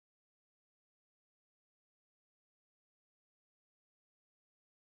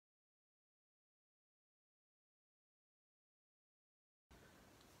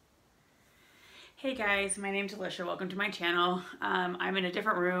Hey guys, my name's Alicia. Welcome to my channel. I'm in a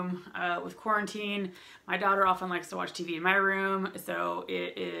different room with quarantine. My daughter often likes to watch TV in my room, so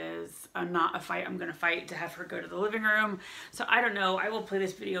it is not a fight I'm going to fight to have her go to the living room. So I don't know. I will play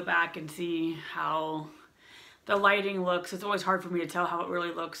this video back and see how the lighting looks. It's always hard for me to tell how it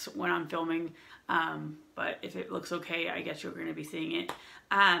really looks when I'm filming, but if it looks okay, I guess you're going to be seeing it.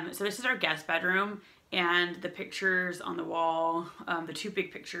 So this is our guest bedroom. And the pictures on the wall, the two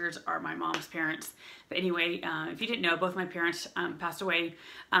big pictures are my mom's parents. But anyway, if you didn't know, both my parents passed away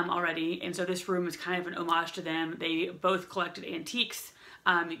already. And so this room is kind of an homage to them. They both collected antiques.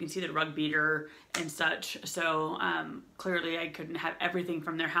 You can see the rug beater and such. So clearly I couldn't have everything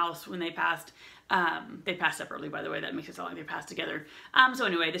from their house when they passed. They passed separately, by the way. That makes it sound like they passed together. So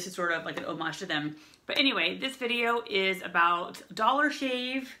anyway, this is sort of like an homage to them. But anyway, this video is about Dollar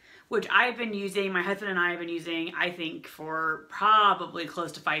Shave, which I've been using, my husband and I have been using, I think, for probably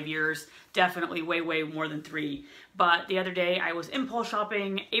close to 5 years. Definitely way, way more than 3. But the other day I was impulse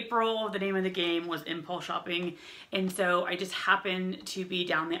shopping. April, the name of the game, was impulse shopping. And so I just happened to be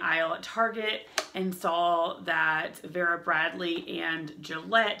down the aisle at Target and saw that Vera Bradley and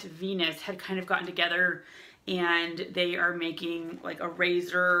Gillette Venus had kind of gotten together, and they are making like a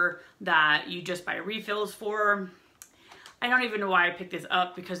razor that you just buy refills for. I don't even know why I picked this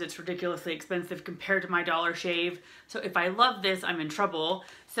up because it's ridiculously expensive compared to my Dollar Shave. So if I love this, I'm in trouble.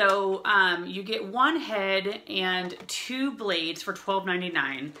 So you get one head and 2 blades for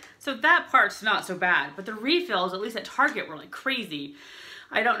 $12.99. So that part's not so bad. But the refills, at least at Target, were like crazy.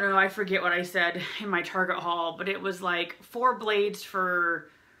 I don't know, I forget what I said in my Target haul, but it was like 4 blades for,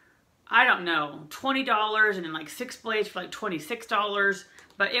 I don't know, $20, and then like 6 blades for like $26.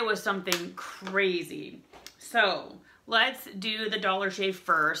 But it was something crazy. So let's do the Dollar Shave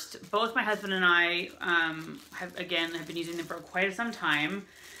first. Both my husband and I have been using them for quite some time.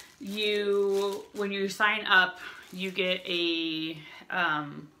 When you sign up, you get a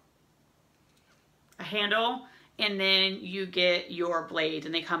handle, and then you get your blades,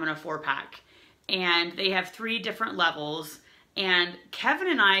 and they come in a 4-pack. And they have 3 different levels. And Kevin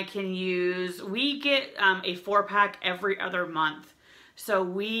and I we get a 4-pack every other month. So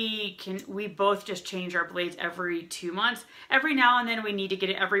we both just change our blades every 2 months. Every now and then we need to get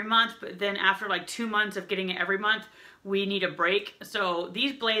it every month, but then after like 2 months of getting it every month, we need a break. So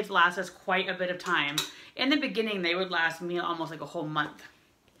these blades last us quite a bit of time. In the beginning, they would last me almost like a whole month.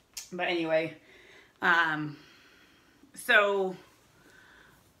 But anyway, so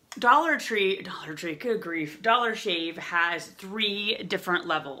Dollar Tree, good grief, Dollar Shave has 3 different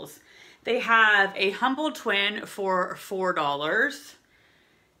levels. They have a Humble Twin for $4.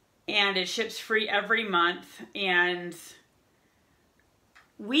 And it ships free every month. And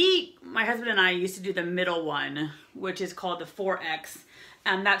my husband and I used to do the middle one, which is called the 4X.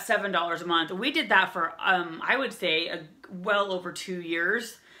 And that's $7 a month. We did that for, I would say, well over 2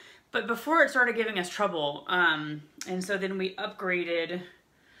 years. But before it started giving us trouble. And so then we upgraded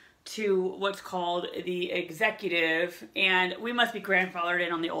to what's called the Executive. And we must be grandfathered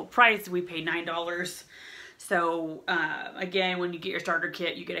in on the old price. We paid $9. So again, when you get your starter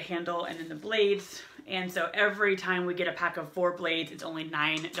kit, you get a handle and then the blades. And so every time we get a pack of 4 blades, it's only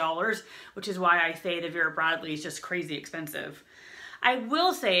 $9, which is why I say the Vera Bradley is just crazy expensive. I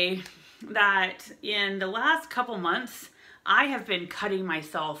will say that in the last couple months, I have been cutting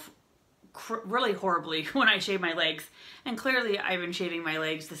myself really horribly when I shave my legs. And clearly I've been shaving my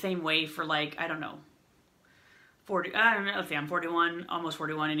legs the same way for like, I don't know, 40, I don't know, let's see, I'm 41, almost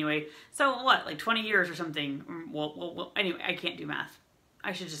 41 anyway. So what, like 20 years or something? Well, anyway, I can't do math.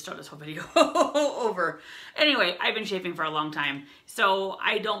 I should just start this whole video over. Anyway, I've been shaving for a long time. So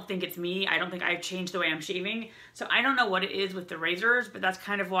I don't think it's me. I don't think I've changed the way I'm shaving. So I don't know what it is with the razors, but that's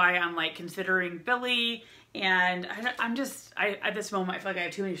kind of why I'm like considering Billie. And at this moment, I feel like I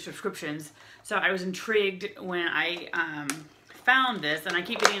have too many subscriptions. So I was intrigued when I found this, and I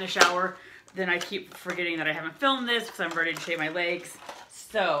keep getting in the shower. Then I keep forgetting that I haven't filmed this because I'm ready to shave my legs.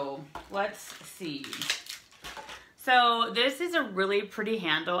 So let's see. So this is a really pretty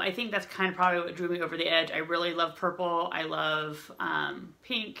handle. I think that's kind of probably what drew me over the edge. I really love purple. I love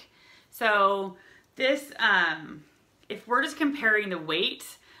pink. So this, if we're just comparing the weight,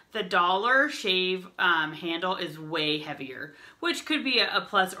 the Dollar Shave handle is way heavier, which could be a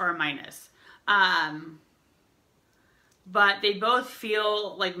plus or a minus. But they both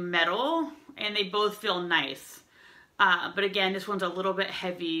feel like metal, and they both feel nice. But again, this one's a little bit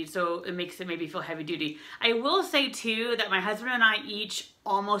heavy, so it makes it maybe feel heavy duty. I will say too that my husband and I each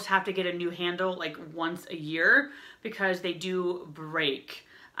almost have to get a new handle like once a year because they do break.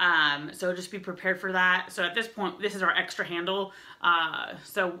 So just be prepared for that. So at this point, this is our extra handle.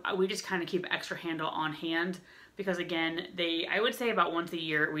 So we just kind of keep extra handle on hand because again, I would say about once a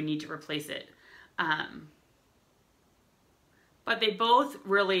year we need to replace it. But they both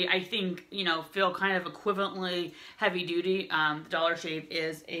really, I think, you know, feel kind of equivalently heavy duty. The Dollar Shave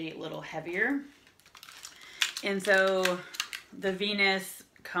is a little heavier. And so the Venus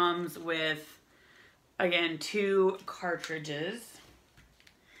comes with, again, 2 cartridges.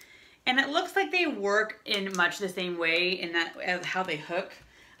 And it looks like they work in much the same way in that as how they hook.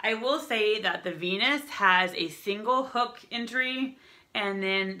 I will say that the Venus has a single hook entry and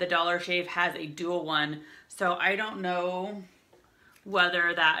then the Dollar Shave has a dual one. So I don't know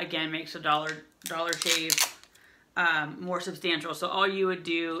whether that again makes the Dollar Shave more substantial. So all you would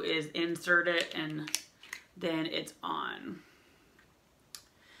do is insert it and then it's on.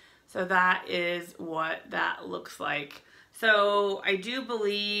 So that is what that looks like. So I do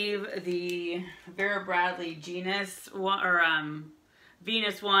believe the Vera Bradley Venus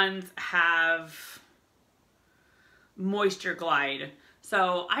ones have moisture glide.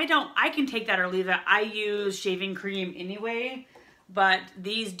 So I can take that or leave that. I use shaving cream anyway, but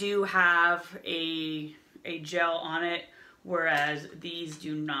these do have a gel on it, whereas these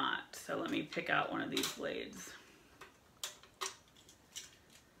do not. So let me pick out one of these blades.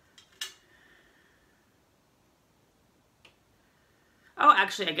 Oh,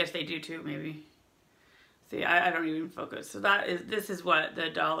 actually, I guess they do too, maybe. See, I don't even focus. So this is what the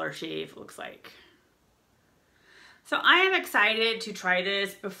Dollar Shave looks like. So I am excited to try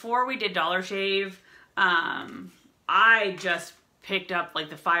this. Before we did Dollar Shave, I just picked up like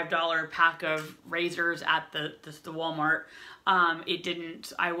the $5 pack of razors at the Walmart.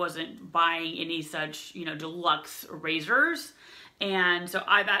 I wasn't buying any such, you know, deluxe razors. And so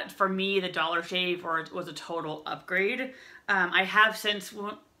that for me, the Dollar Shave was a total upgrade. I have since,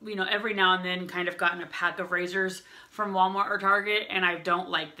 you know, every now and then kind of gotten a pack of razors from Walmart or Target, and I don't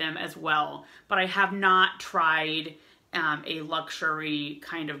like them as well. But I have not tried a luxury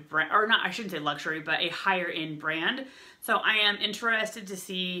kind of brand, or not, I shouldn't say luxury, but a higher end brand. So I am interested to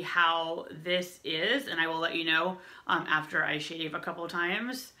see how this is, and I will let you know after I shave a couple of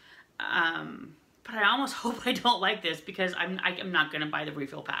times. But I almost hope I don't like this because I'm not going to buy the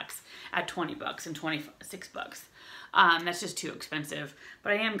refill packs at 20 bucks and 26 bucks. That's just too expensive.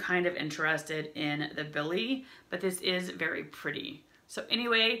 But I am kind of interested in the Billie, but this is very pretty. So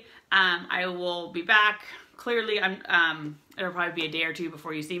anyway, I will be back. Clearly, it'll probably be a day or two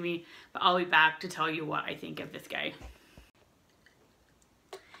before you see me, but I'll be back to tell you what I think of this guy.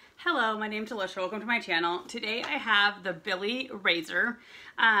 Hello, my name's Alicia. Welcome to my channel. Today I have the Billie razor.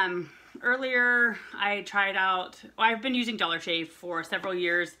 Earlier I tried out, I've been using Dollar Shave for several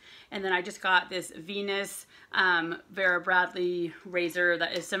years, and then I just got this Venus Vera Bradley razor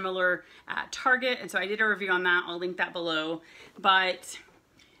that is similar at Target, and so I did a review on that. I'll link that below. But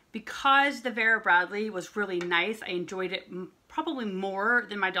because the Vera Bradley was really nice, I enjoyed it probably more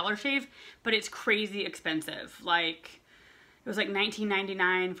than my Dollar Shave, but it's crazy expensive. Like, it was like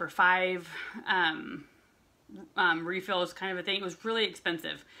 $19.99 for 5 refills, kind of a thing. It was really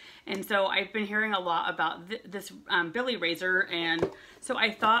expensive. And so I've been hearing a lot about this Billie razor, and so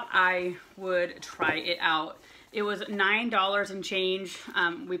I thought I would try it out. It was $9 and change.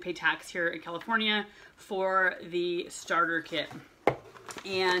 We pay tax here in California for the starter kit.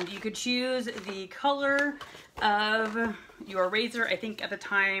 And you could choose the color of your razor. I think at the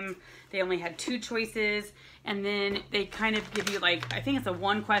time they only had 2 choices, and then they kind of give you, like, I think it's a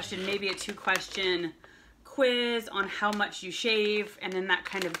 1 question, maybe a 2 question quiz on how much you shave, and then that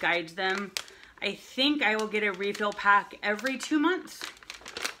kind of guides them. I think I will get a refill pack every 2 months.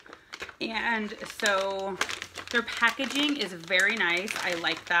 And so their packaging is very nice. I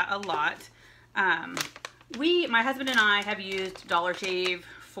like that a lot. My husband and I have used Dollar Shave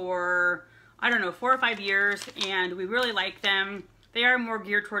for, I don't know, 4 or 5 years, and we really like them. They are more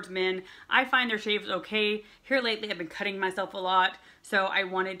geared towards men. I find their shaves okay. Here lately I've been cutting myself a lot, so I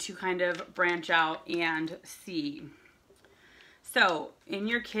wanted to kind of branch out and see. So in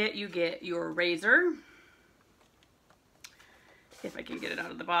your kit you get your razor, if I can get it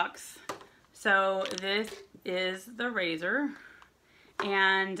out of the box. So this is the razor,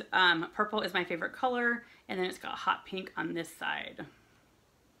 and purple is my favorite color, and then it's got hot pink on this side.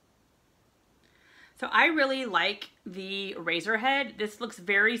 So I really like the razor head. This looks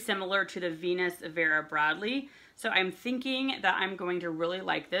very similar to the Venus Vera Bradley. So I'm thinking that I'm going to really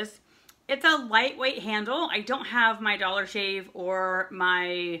like this. It's a lightweight handle. I don't have my Dollar Shave or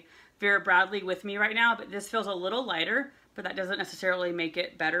my Vera Bradley with me right now, but this feels a little lighter, but that doesn't necessarily make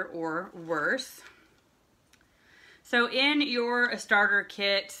it better or worse. So in your starter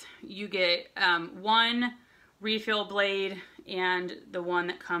kit, you get one refill blade and the one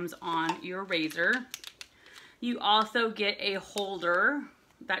that comes on your razor. You also get a holder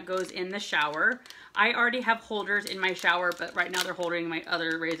that goes in the shower. I already have holders in my shower, but right now they're holding my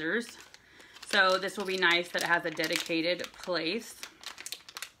other razors. So this will be nice that it has a dedicated place.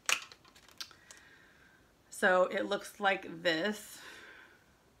 So it looks like this.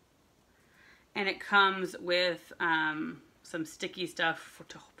 And it comes with some sticky stuff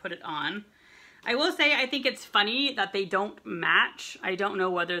to put it on. I will say, I think it's funny that they don't match. I don't know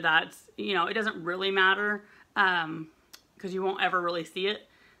whether that's, you know, it doesn't really matter because you won't ever really see it,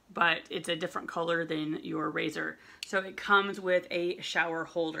 but it's a different color than your razor. So it comes with a shower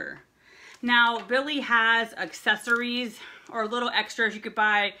holder. Now, Billie has accessories or little extras you could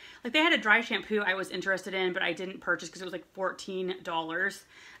buy. Like they had a dry shampoo I was interested in, but I didn't purchase because it was like $14.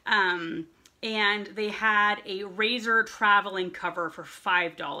 And they had a razor traveling cover for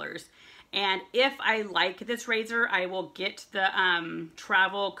 $5. And if I like this razor, I will get the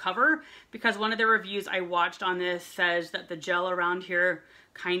travel cover, because one of the reviews I watched on this says that the gel around here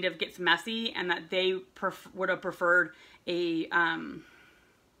kind of gets messy and that they would have preferred a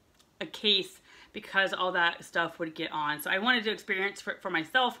case because all that stuff would get on. So I wanted to experience for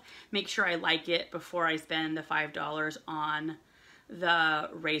myself, make sure I like it before I spend the $5 on the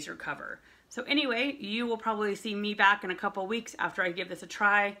razor cover. So anyway, you will probably see me back in a couple weeks after I give this a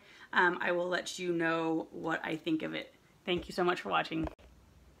try. I will let you know what I think of it. Thank you so much for watching.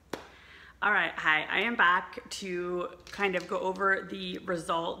 All right, hi, I am back to kind of go over the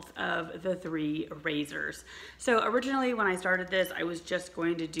results of the 3 razors. So originally when I started this, I was just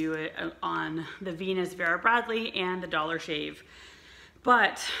going to do it on the Venus Vera Bradley and the Dollar Shave.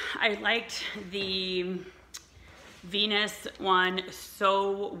 But I liked the Venus one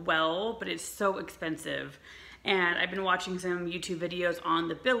so well, but it's so expensive. And I've been watching some YouTube videos on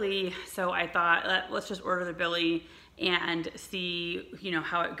the Billie, so I thought, let's just order the Billie and see, you know,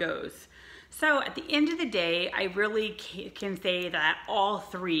 how it goes. So at the end of the day, I really can say that all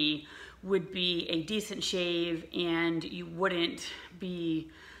 3 would be a decent shave and you wouldn't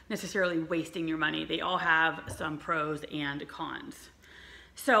be necessarily wasting your money. They all have some pros and cons.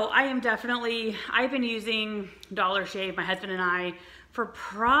 So I've been using Dollar Shave, my husband and I, for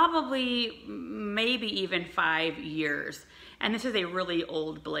probably maybe even 5 years. And this is a really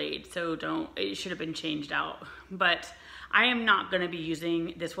old blade, so it should have been changed out. But I am not gonna be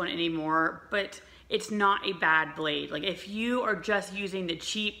using this one anymore, but it's not a bad blade. Like if you are just using the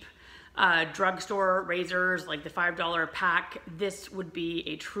cheap drugstore razors, like the $5 a pack, this would be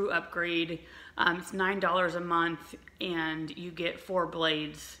a true upgrade. It's $9 a month and you get 4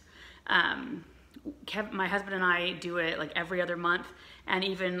 blades. My husband and I do it like every other month, and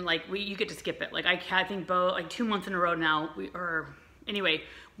even like you get to skip it. Like I think like 2 months in a row now,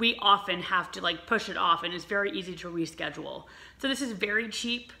 we often have to like push it off, and it's very easy to reschedule. So this is very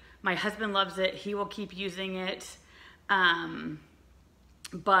cheap. My husband loves it. He will keep using it.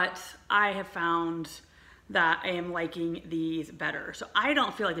 But I have found that I am liking these better. So I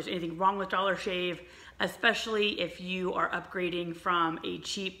don't feel like there's anything wrong with Dollar Shave, especially if you are upgrading from a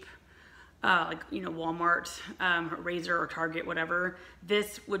cheap like, you know, Walmart razor or Target, whatever.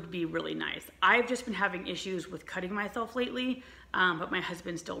 This would be really nice. I've just been having issues with cutting myself lately, but my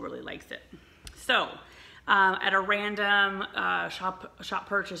husband still really likes it. So at a random shop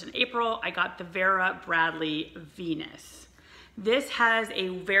purchase in April, I got the Vera Bradley Venus. This has a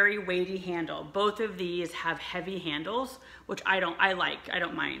very weighty handle. Both of these have heavy handles, which I don't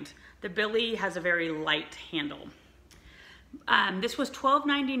mind. The Billie has a very light handle. This was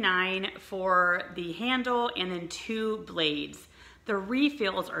 $12.99 for the handle and then 2 blades. The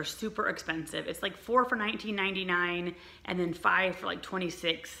refills are super expensive. It's like 4 for $19.99 and then 5 for like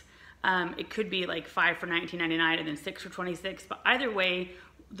 $26. It could be like 5 for $19.99 and then 6 for $26. But either way,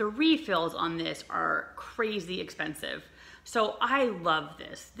 the refills on this are crazy expensive. So I love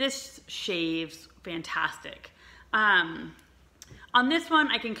this. This shaves fantastic. On this one,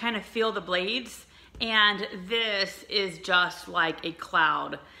 I can kind of feel the blades. And this is just like a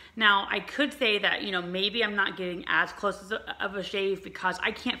cloud. Now, I could say that, you know, maybe I'm not getting as close of a shave because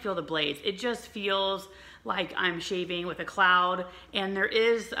I can't feel the blades. It just feels like I'm shaving with a cloud. And there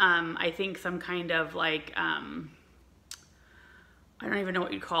is, I think, some kind of like, I don't even know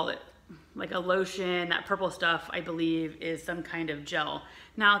what you'd call it. Like a lotion, that purple stuff, I believe, is some kind of gel.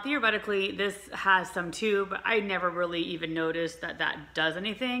 Now, theoretically, this has some too, but I never really even noticed that that does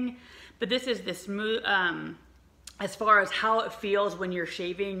anything. But this is the smooth, as far as how it feels when you're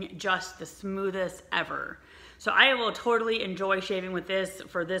shaving, just the smoothest ever. So I will totally enjoy shaving with this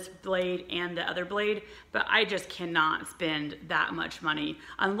for this blade and the other blade, but I just cannot spend that much money.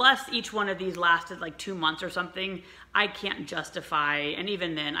 Unless each one of these lasted like 2 months or something, I can't justify, and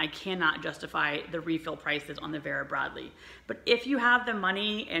even then I cannot justify the refill prices on the Vera Bradley. But if you have the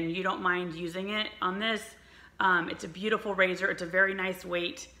money and you don't mind using it on this, it's a beautiful razor. It's a very nice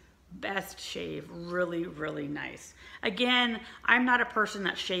weight. Best shave, really, really nice. Again, I'm not a person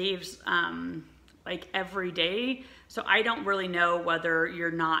that shaves like every day, so I don't really know whether you're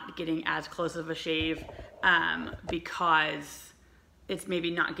not getting as close of a shave because it's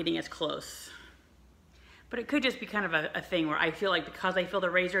maybe not getting as close. But it could just be kind of a thing where I feel like because I feel the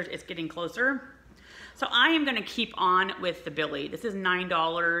razors, it's getting closer. So I am gonna keep on with the Billie. This is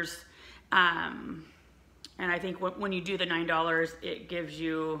 $9. And I think when you do the $9, it gives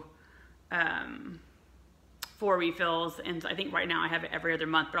you 4 refills, and I think right now I have it every other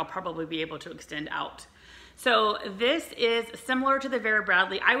month, but I'll probably be able to extend out. So this is similar to the Vera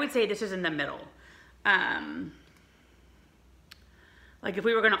Bradley. I would say this is in the middle. Like if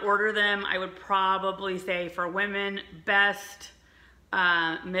we were gonna order them, I would probably say for women, best,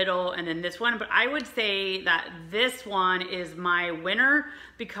 middle, and then this one. But I would say that this one is my winner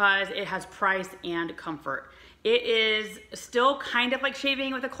because it has price and comfort. It is still kind of like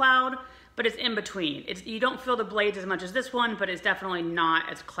shaving with a cloud, but it's in between. You don't feel the blades as much as this one, but it's definitely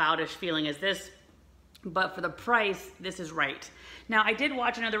not as cloudish feeling as this. But for the price, this is right. Now, I did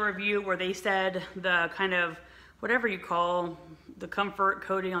watch another review where they said the kind of, whatever you call the comfort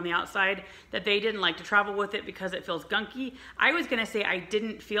coating on the outside, that they didn't like to travel with it because it feels gunky. I was gonna say I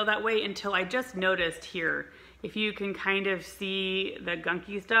didn't feel that way until I just noticed here. If you can kind of see the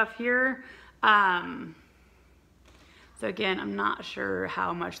gunky stuff here. So again, I'm not sure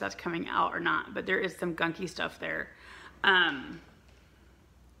how much that's coming out or not, but there is some gunky stuff there. But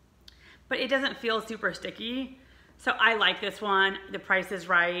it doesn't feel super sticky. So I like this one. The price is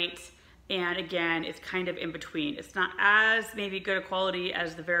right. And again, it's kind of in between. It's not as maybe good a quality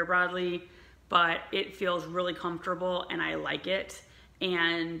as the Vera Bradley, but it feels really comfortable and I like it.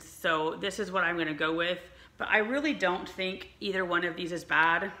 And so this is what I'm gonna go with. But I really don't think either one of these is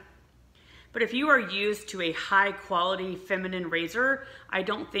bad. But if you are used to a high quality feminine razor, I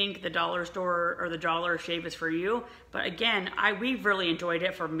don't think the dollar store or the dollar shave is for you. But again, we've really enjoyed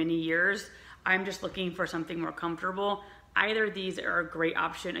it for many years. I'm just looking for something more comfortable. Either of these are a great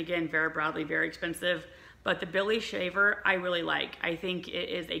option. Again, Vera Bradley, very expensive. But the Billie shaver, I really like. I think it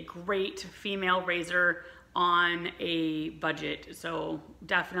is a great female razor on a budget. So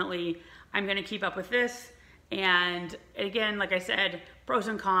definitely, I'm gonna keep up with this. And again, like I said, pros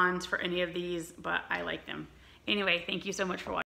and cons for any of these, but I like them. Anyway, thank you so much for watching.